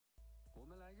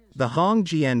The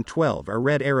Hong-jian 12 or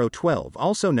Red Arrow 12,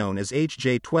 also known as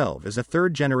HJ-12, is a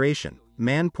third-generation,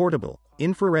 man-portable,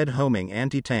 infrared homing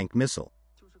anti-tank missile.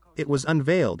 It was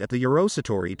unveiled at the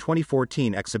Eurosatory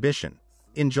 2014 exhibition.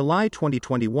 In July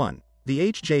 2021,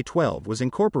 the HJ-12 was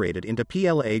incorporated into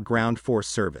PLA Ground Force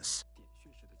service.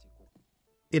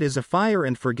 It is a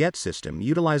fire-and-forget system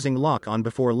utilizing lock-on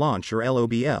before launch or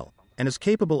LOBL, and is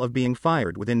capable of being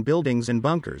fired within buildings and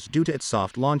bunkers due to its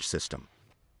soft launch system.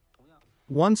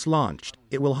 Once launched,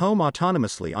 it will home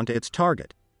autonomously onto its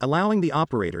target, allowing the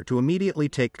operator to immediately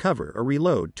take cover or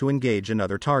reload to engage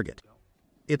another target.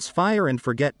 Its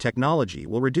fire-and-forget technology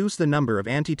will reduce the number of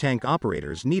anti-tank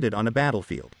operators needed on a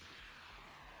battlefield.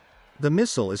 The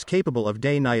missile is capable of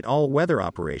day-night all-weather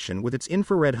operation with its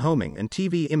infrared homing and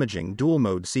TV imaging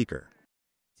dual-mode seeker.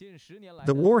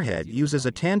 The warhead uses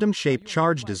a tandem-shaped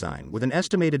charge design with an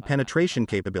estimated penetration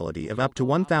capability of up to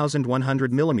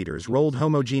 1,100 mm rolled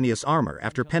homogeneous armor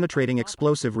after penetrating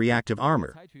explosive reactive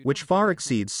armor, which far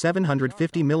exceeds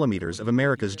 750 mm of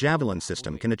America's Javelin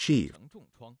system can achieve.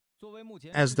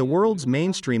 As the world's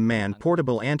mainstream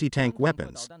man-portable anti-tank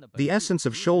weapons, the essence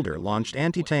of shoulder-launched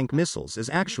anti-tank missiles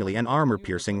is actually an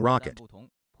armor-piercing rocket.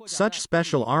 Such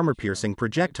special armor-piercing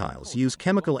projectiles use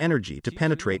chemical energy to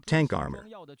penetrate tank armor.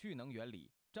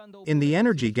 In the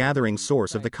energy-gathering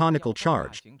source of the conical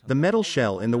charge, the metal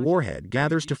shell in the warhead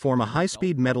gathers to form a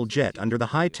high-speed metal jet under the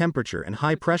high temperature and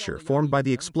high pressure formed by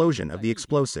the explosion of the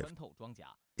explosive.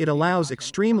 It allows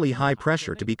extremely high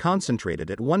pressure to be concentrated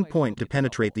at one point to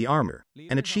penetrate the armor,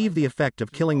 and achieve the effect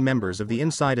of killing members of the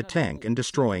inside a tank and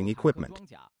destroying equipment.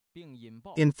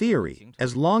 In theory,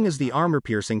 as long as the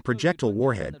armor-piercing projectile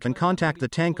warhead can contact the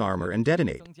tank armor and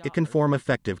detonate, it can form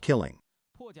effective killing.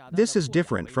 This is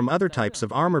different from other types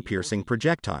of armor-piercing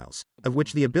projectiles, of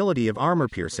which the ability of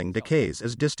armor-piercing decays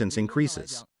as distance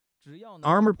increases.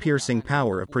 Armor-piercing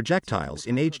power of projectiles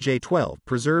in HJ-12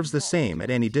 preserves the same at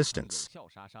any distance.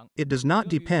 It does not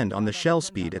depend on the shell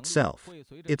speed itself.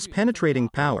 Its penetrating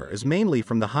power is mainly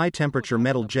from the high-temperature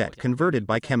metal jet converted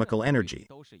by chemical energy.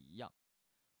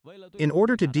 In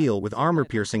order to deal with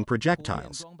armor-piercing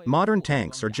projectiles, modern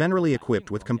tanks are generally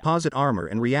equipped with composite armor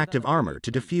and reactive armor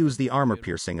to diffuse the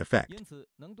armor-piercing effect.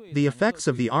 The effects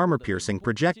of the armor-piercing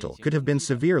projectile could have been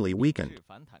severely weakened.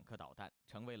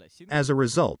 As a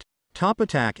result,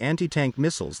 top-attack anti-tank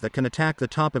missiles that can attack the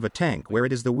top of a tank where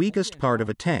it is the weakest part of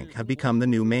a tank have become the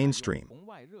new mainstream.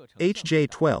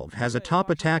 HJ-12 has a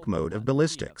top-attack mode of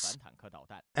ballistics.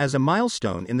 As a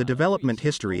milestone in the development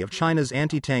history of China's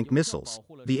anti-tank missiles,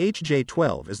 the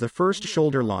HJ-12 is the first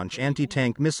shoulder-launch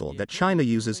anti-tank missile that China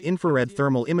uses infrared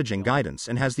thermal imaging guidance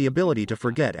and has the ability to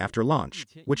forget after launch,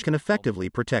 which can effectively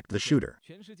protect the shooter.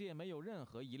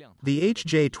 The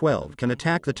HJ-12 can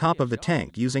attack the top of the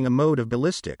tank using a mode of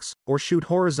ballistics, or shoot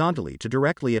horizontally to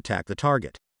directly attack the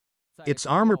target. Its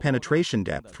armor penetration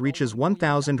depth reaches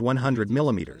 1,100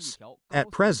 mm.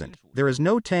 At present, there is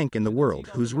no tank in the world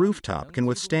whose rooftop can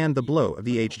withstand the blow of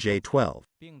the HJ-12.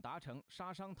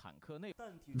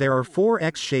 There are 4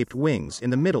 X-shaped wings in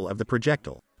the middle of the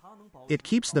projectile. It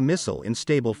keeps the missile in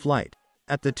stable flight.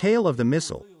 At the tail of the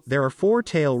missile, there are 4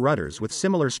 tail rudders with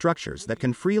similar structures that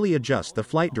can freely adjust the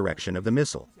flight direction of the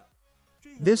missile.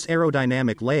 This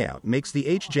aerodynamic layout makes the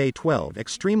HJ-12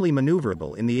 extremely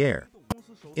maneuverable in the air.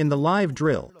 In the live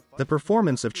drill, the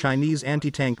performance of Chinese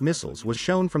anti-tank missiles was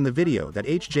shown from the video that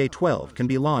HJ-12 can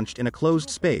be launched in a closed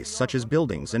space such as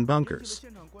buildings and bunkers.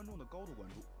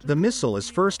 The missile is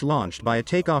first launched by a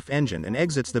takeoff engine and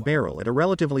exits the barrel at a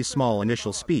relatively small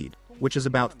initial speed, which is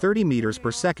about 30 meters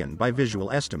per second by visual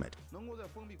estimate.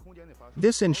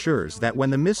 This ensures that when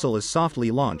the missile is softly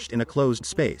launched in a closed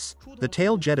space, the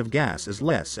tail jet of gas is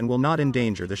less and will not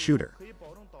endanger the shooter.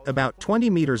 About 20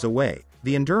 meters away,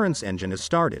 the endurance engine is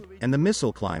started, and the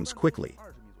missile climbs quickly.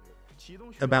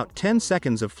 About 10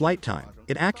 seconds of flight time,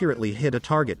 it accurately hit a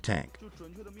target tank.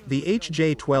 The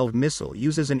HJ-12 missile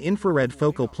uses an infrared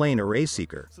focal plane array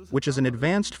seeker, which is an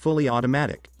advanced fully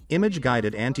automatic,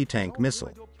 image-guided anti-tank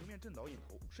missile.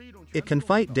 It can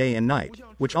fight day and night,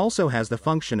 which also has the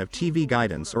function of TV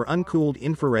guidance or uncooled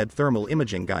infrared thermal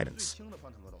imaging guidance.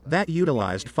 That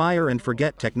utilized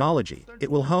fire-and-forget technology,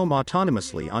 it will home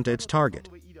autonomously onto its target.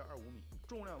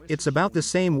 It's about the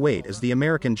same weight as the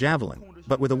American Javelin,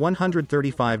 but with a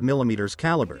 135 mm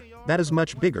caliber, that is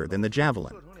much bigger than the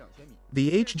Javelin.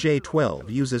 The HJ-12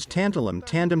 uses tantalum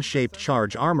tandem-shaped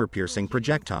charge armor-piercing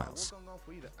projectiles.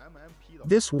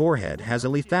 This warhead has a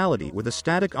lethality with a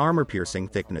static armor-piercing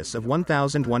thickness of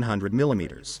 1,100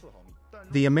 mm.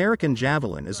 The American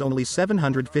Javelin is only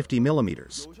 750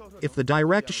 mm. If the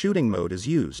direct shooting mode is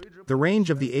used, the range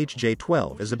of the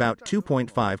HJ-12 is about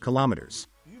 2.5 kilometers.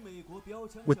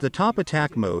 With the top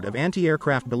attack mode of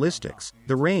anti-aircraft ballistics,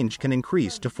 the range can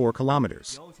increase to 4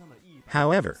 kilometers.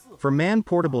 However, for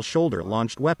man-portable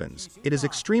shoulder-launched weapons, it is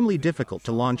extremely difficult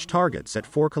to launch targets at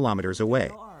 4 kilometers away.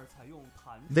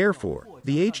 Therefore,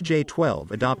 the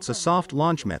HJ-12 adopts a soft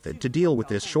launch method to deal with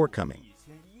this shortcoming.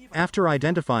 After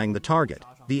identifying the target,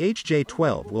 the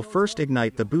HJ-12 will first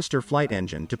ignite the booster flight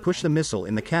engine to push the missile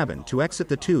in the cabin to exit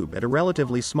the tube at a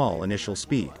relatively small initial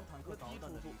speed.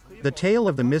 The tail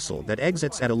of the missile that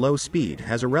exits at a low speed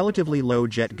has a relatively low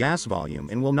jet gas volume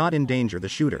and will not endanger the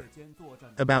shooter.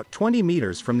 About 20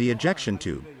 meters from the ejection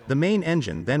tube, the main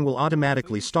engine then will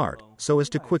automatically start, so as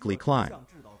to quickly climb.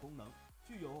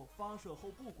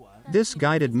 This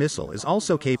guided missile is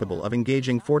also capable of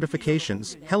engaging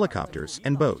fortifications, helicopters,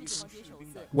 and boats.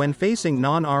 When facing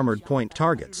non-armored point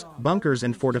targets, bunkers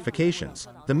and fortifications,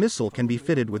 the missile can be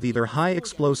fitted with either high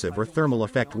explosive or thermal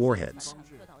effect warheads.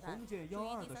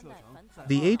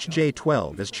 The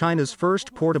HJ-12 is China's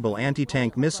first portable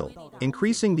anti-tank missile,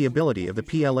 increasing the ability of the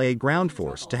PLA Ground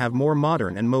Force to have more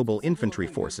modern and mobile infantry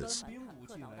forces.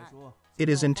 It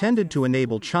is intended to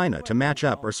enable China to match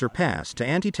up or surpass to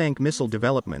anti-tank missile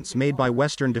developments made by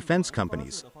Western defense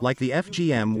companies, like the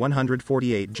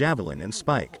FGM-148 Javelin and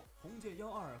Spike.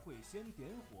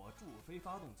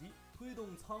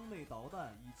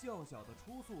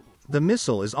 The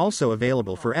missile is also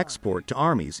available for export to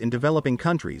armies in developing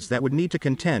countries that would need to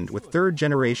contend with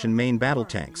third-generation main battle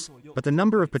tanks, but the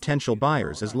number of potential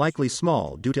buyers is likely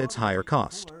small due to its higher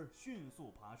cost.